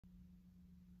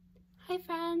Hi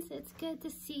friends, it's good to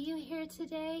see you here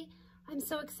today. I'm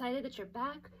so excited that you're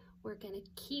back. We're going to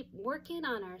keep working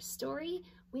on our story.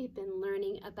 We've been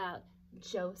learning about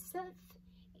Joseph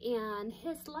and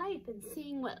his life and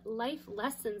seeing what life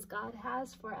lessons God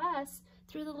has for us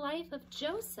through the life of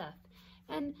Joseph.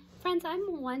 And friends,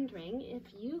 I'm wondering if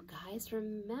you guys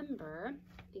remember,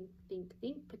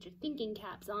 think, put your thinking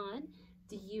caps on.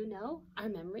 Do you know our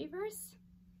memory verse?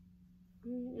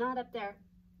 Not up there.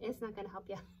 It's not going to help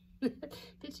you.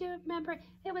 Did you remember?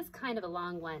 It was kind of a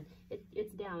long one.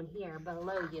 It's down here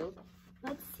below you.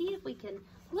 Let's see if we can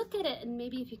look at it and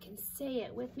maybe if you can say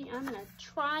it with me. I'm going to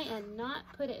try and not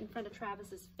put it in front of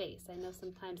Travis's face. I know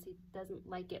sometimes he doesn't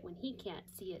like it when he can't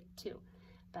see it too.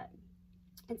 But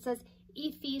it says,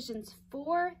 Ephesians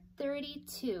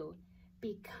 4:32,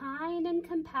 be kind and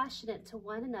compassionate to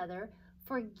one another,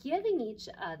 forgiving each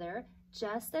other,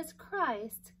 just as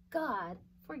Christ, God,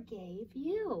 forgave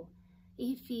you.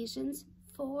 Ephesians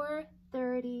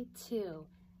 4:32,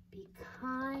 be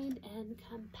kind and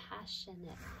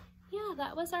compassionate. Yeah,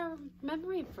 that was our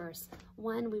memory verse.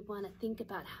 One, we want to think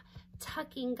about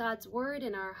tucking God's word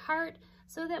in our heart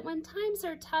so that when times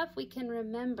are tough, we can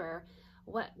remember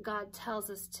what God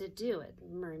tells us to do.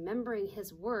 Remembering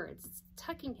his words,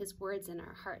 tucking his words in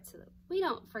our heart so that we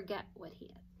don't forget what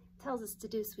he tells us to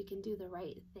do so we can do the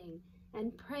right thing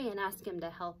and pray and ask him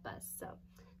to help us. So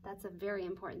that's a very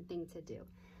important thing to do.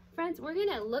 Friends, we're going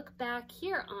to look back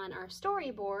here on our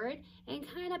storyboard and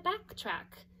kind of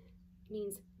backtrack. It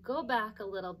means go back a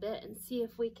little bit and see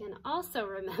if we can also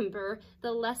remember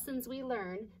the lessons we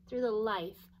learned through the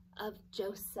life of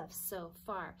Joseph so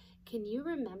far. Can you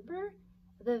remember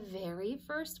the very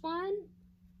first one?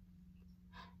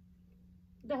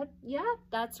 Yeah,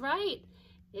 that's right.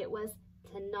 It was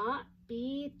to not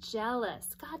be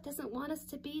jealous. God doesn't want us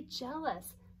to be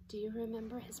jealous. Do you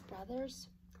remember his brothers,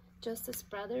 Joseph's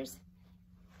brothers,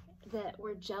 that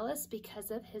were jealous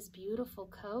because of his beautiful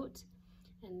coat?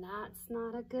 And that's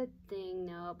not a good thing.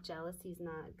 Nope, jealousy's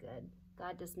not good.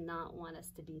 God does not want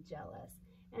us to be jealous.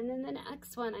 And then the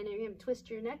next one, I know you're going to twist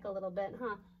your neck a little bit,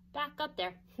 huh? Back up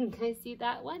there. Can you see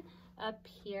that one? Up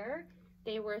here,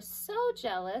 they were so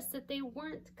jealous that they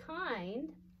weren't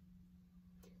kind.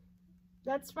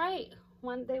 That's right.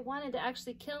 They wanted to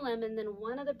actually kill him, and then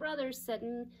one of the brothers said,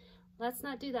 let's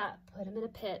not do that. Put him in a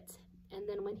pit. And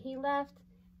then when he left,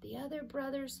 the other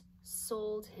brothers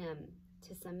sold him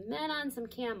to some men on some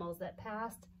camels that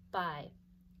passed by.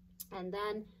 And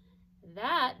then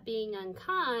that being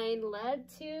unkind led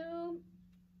to,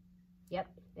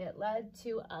 it led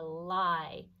to a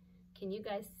lie. Can you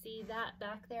guys see that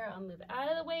back there? I'll move out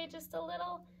of the way just a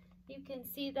little. You can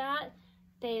see that.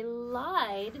 They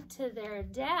lied to their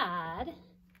dad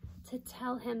to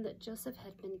tell him that Joseph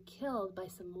had been killed by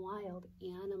some wild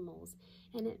animals.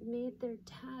 And it made their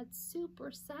dad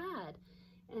super sad.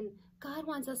 And God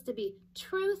wants us to be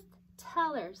truth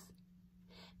tellers.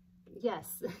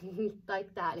 Yes,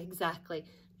 like that, exactly.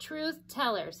 Truth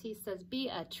tellers. He says, be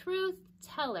a truth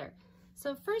teller.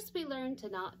 So first we learn to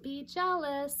not be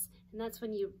jealous. And that's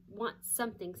when you want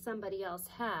something somebody else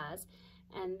has.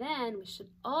 And then we should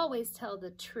always tell the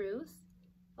truth.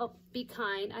 Oh, be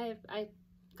kind. I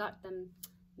got them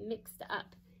mixed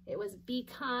up. It was be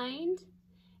kind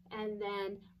and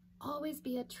then always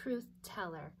be a truth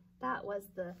teller. That was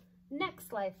the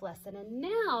next life lesson. And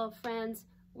now, friends,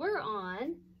 we're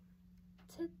on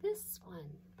to this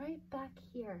one right back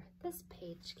here, this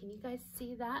page. Can you guys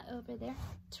see that over there?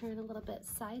 Turn a little bit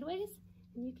sideways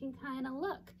and you can kind of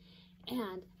look.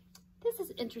 And this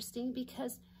is interesting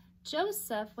because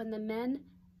Joseph, when the men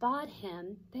bought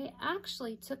him, they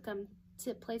actually took him to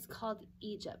a place called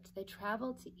Egypt. They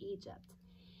traveled to Egypt.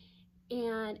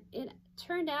 And it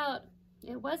turned out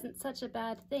it wasn't such a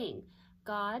bad thing.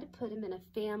 God put him in a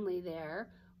family there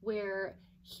where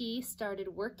he started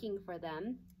working for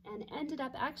them and ended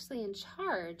up actually in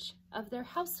charge of their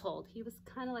household. He was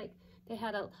kind of like, they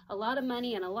had a lot of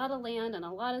money and a lot of land and a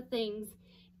lot of things.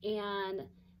 And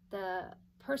the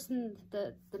person,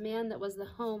 the man that was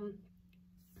who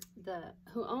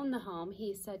owned the home,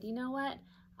 he said, you know what?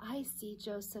 I see,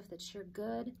 Joseph, that you're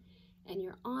good and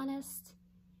you're honest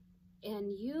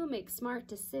and you make smart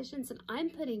decisions, and I'm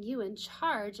putting you in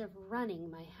charge of running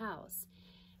my house.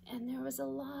 And there was a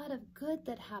lot of good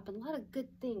that happened, a lot of good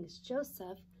things.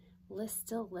 Joseph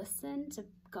still listened to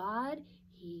God.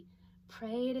 He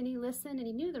prayed and he listened and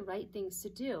he knew the right things to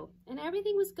do. And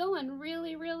everything was going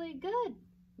really, really good.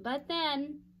 But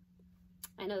then,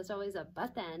 I know there's always a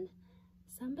but then,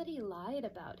 somebody lied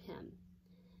about him.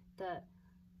 The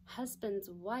husband's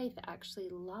wife actually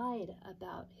lied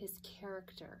about his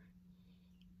character.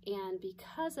 And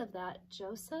because of that,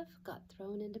 Joseph got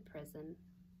thrown into prison.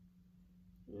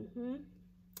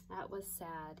 That was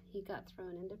sad. He got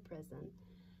thrown into prison.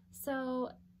 So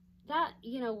that,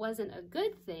 wasn't a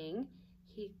good thing.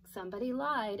 Somebody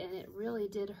lied, and it really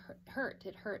did hurt.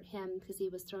 It hurt him because he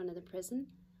was thrown into prison.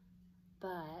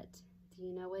 But do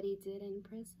you know what he did in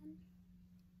prison?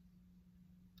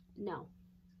 No,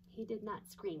 he did not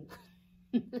scream.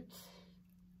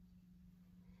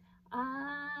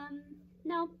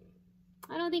 No,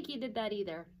 I don't think he did that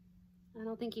either. I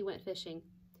don't think he went fishing.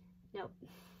 Nope.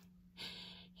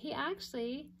 He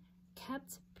actually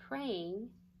kept praying,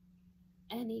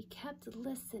 and he kept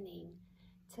listening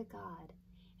to God.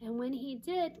 And when he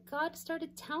did, God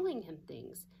started telling him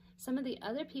things. Some of the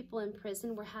other people in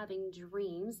prison were having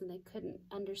dreams, and they couldn't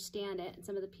understand it. And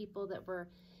some of the people that were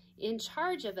in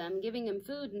charge of him, giving him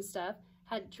food and stuff,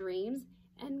 had dreams.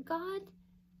 And God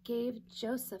gave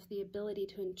Joseph the ability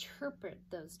to interpret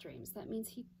those dreams. That means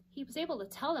he was able to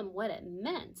tell them what it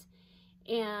meant.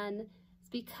 And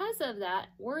because of that,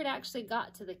 word actually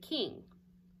got to the king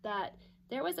that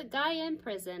there was a guy in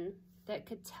prison that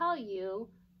could tell you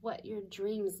what your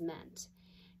dreams meant,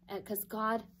 because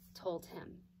God told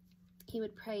him. He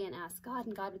would pray and ask God,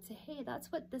 and God would say, hey,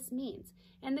 that's what this means.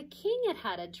 And the king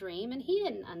had a dream, and he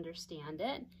didn't understand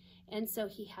it. And so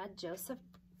he had Joseph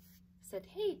said,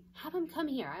 hey, have him come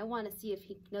here. I want to see if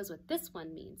he knows what this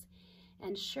one means.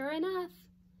 And sure enough,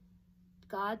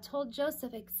 God told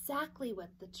Joseph exactly what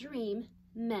the dream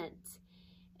meant.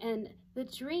 And the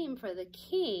dream for the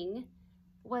king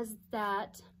was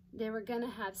that they were going to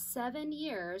have 7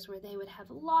 years where they would have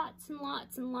lots and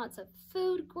lots and lots of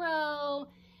food grow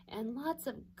and lots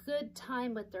of good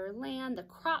time with their land. The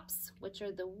crops, which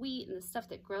are the wheat and the stuff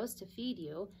that grows to feed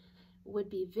you, would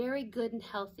be very good and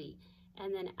healthy.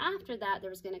 And then after that, there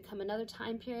was going to come another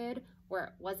time period where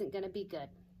it wasn't going to be good.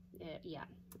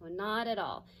 Not at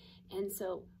all. And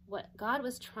so what God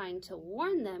was trying to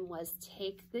warn them was,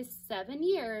 take this 7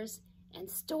 years and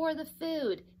store the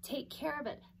food, take care of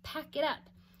it, pack it up.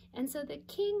 And so the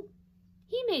king,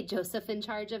 he made Joseph in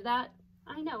charge of that.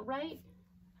 I know, right?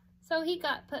 So he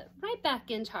got put right back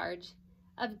in charge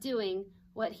of doing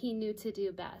what he knew to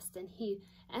do best. And he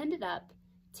ended up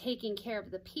taking care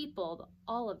of the people,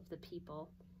 all of the people,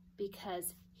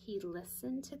 because he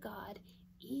listened to God.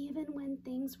 Even when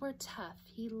things were tough,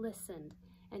 he listened,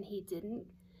 and he didn't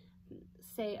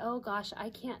say, oh gosh, I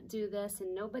can't do this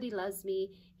and nobody loves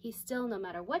me. He still, no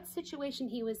matter what situation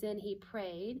he was in, he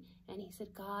prayed and he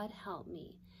said, God, help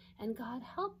me. And God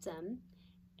helped him,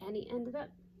 and he ended up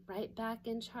right back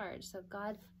in charge. So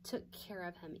God took care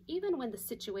of him, even when the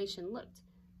situation looked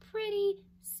pretty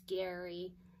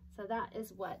scary. So that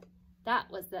is what that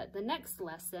was. The next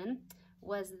lesson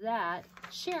was that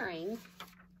sharing.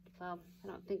 Well, I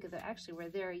don't think of it. Actually, we're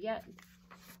there yet.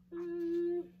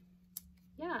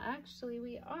 Yeah, actually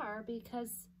we are,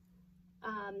 because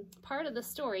part of the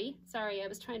story, sorry, I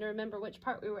was trying to remember which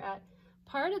part we were at.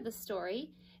 Part of the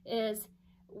story is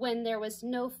when there was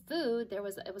no food, it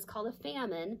was called a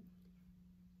famine.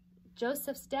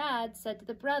 Joseph's dad said to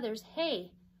the brothers,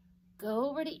 hey, go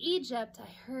over to Egypt.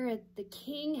 I heard the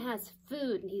king has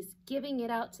food and he's giving it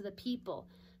out to the people.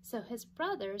 So his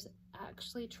brothers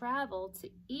actually traveled to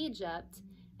Egypt,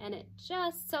 and it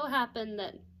just so happened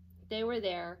that they were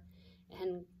there,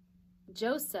 and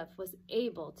Joseph was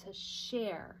able to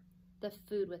share the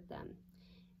food with them.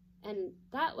 And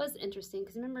that was interesting,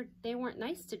 because remember, they weren't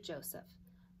nice to Joseph,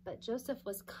 but Joseph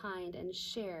was kind and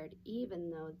shared even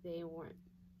though they weren't.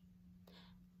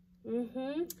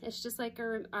 It's just like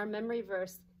our memory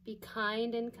verse, be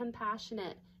kind and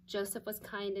compassionate. Joseph was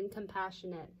kind and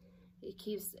compassionate. He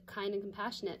keeps kind and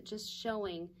compassionate, just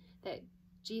showing that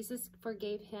Jesus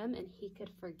forgave him and he could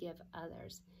forgive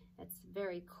others. It's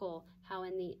very cool how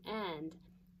in the end,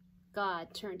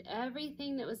 God turned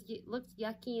everything that looked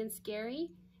yucky and scary,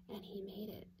 and he made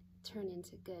it turn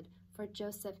into good for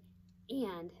Joseph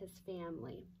and his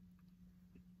family.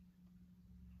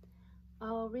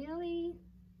 Oh, really?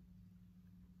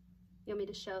 You want me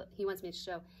to show? He wants me to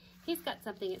show. He's got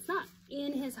something. It's not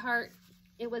in his heart.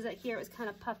 It was here. It was kind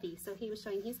of puffy. So he was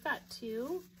showing he's got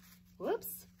two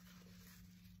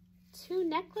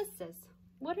necklaces.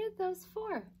 What are those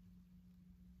for?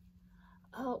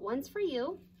 Oh, one's for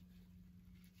you.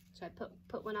 Should I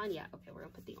put one on? Yeah. Okay, we're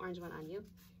going to put the orange one on you.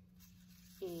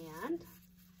 And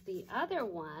the other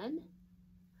one,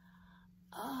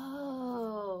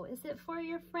 oh, is it for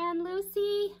your friend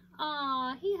Lucy?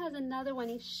 Aw, he has another one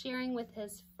he's sharing with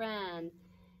his friend.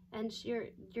 And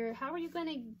how are you going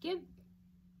to give?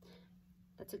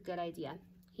 That's a good idea.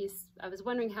 I was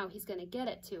wondering how he's going to get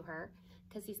it to her,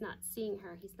 because he's not seeing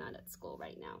her. He's not at school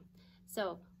right now.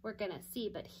 So we're going to see,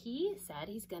 but he said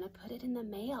he's going to put it in the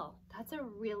mail. That's a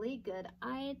really good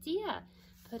idea.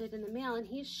 Put it in the mail, and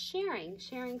he's sharing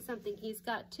something he's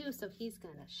got too, so he's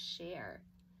going to share.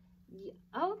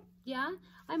 Oh, yeah,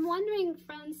 I'm wondering,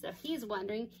 friends, or he's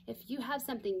wondering if you have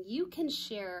something you can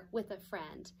share with a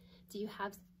friend. Do you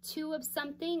have 2 of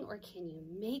something, or can you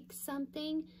make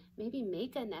something? Maybe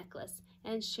make a necklace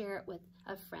and share it with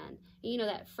a friend. You know,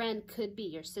 that friend could be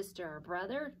your sister or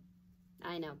brother.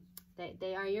 I know,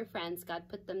 they are your friends. God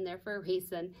put them there for a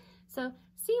reason. So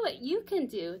see what you can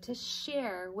do to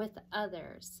share with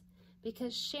others,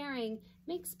 because sharing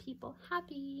makes people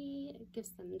happy. It gives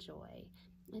them joy.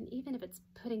 And even if it's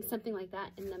putting something like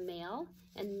that in the mail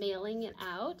and mailing it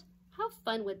out, how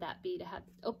fun would that be to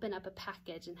open up a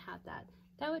package and have that?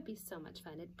 That would be so much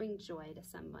fun. It'd bring joy to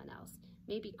someone else.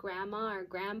 Maybe grandma or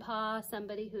grandpa,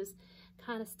 somebody who's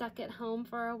kind of stuck at home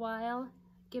for a while.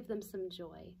 Give them some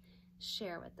joy.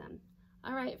 Share with them.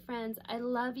 All right, friends, I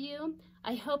love you.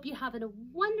 I hope you have a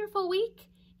wonderful week,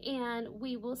 and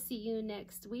we will see you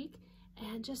next week.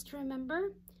 And just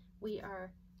remember, we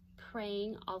are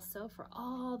praying also for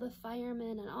all the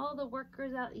firemen and all the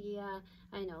workers out. Yeah,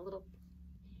 I know,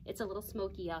 it's a little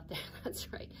smoky out there.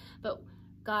 That's right. But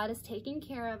God is taking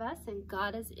care of us, and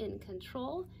God is in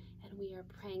control, and we are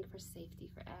praying for safety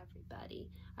for everybody.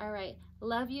 All right.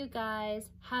 Love you guys.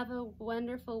 Have a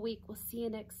wonderful week. We'll see you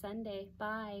next Sunday.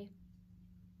 Bye.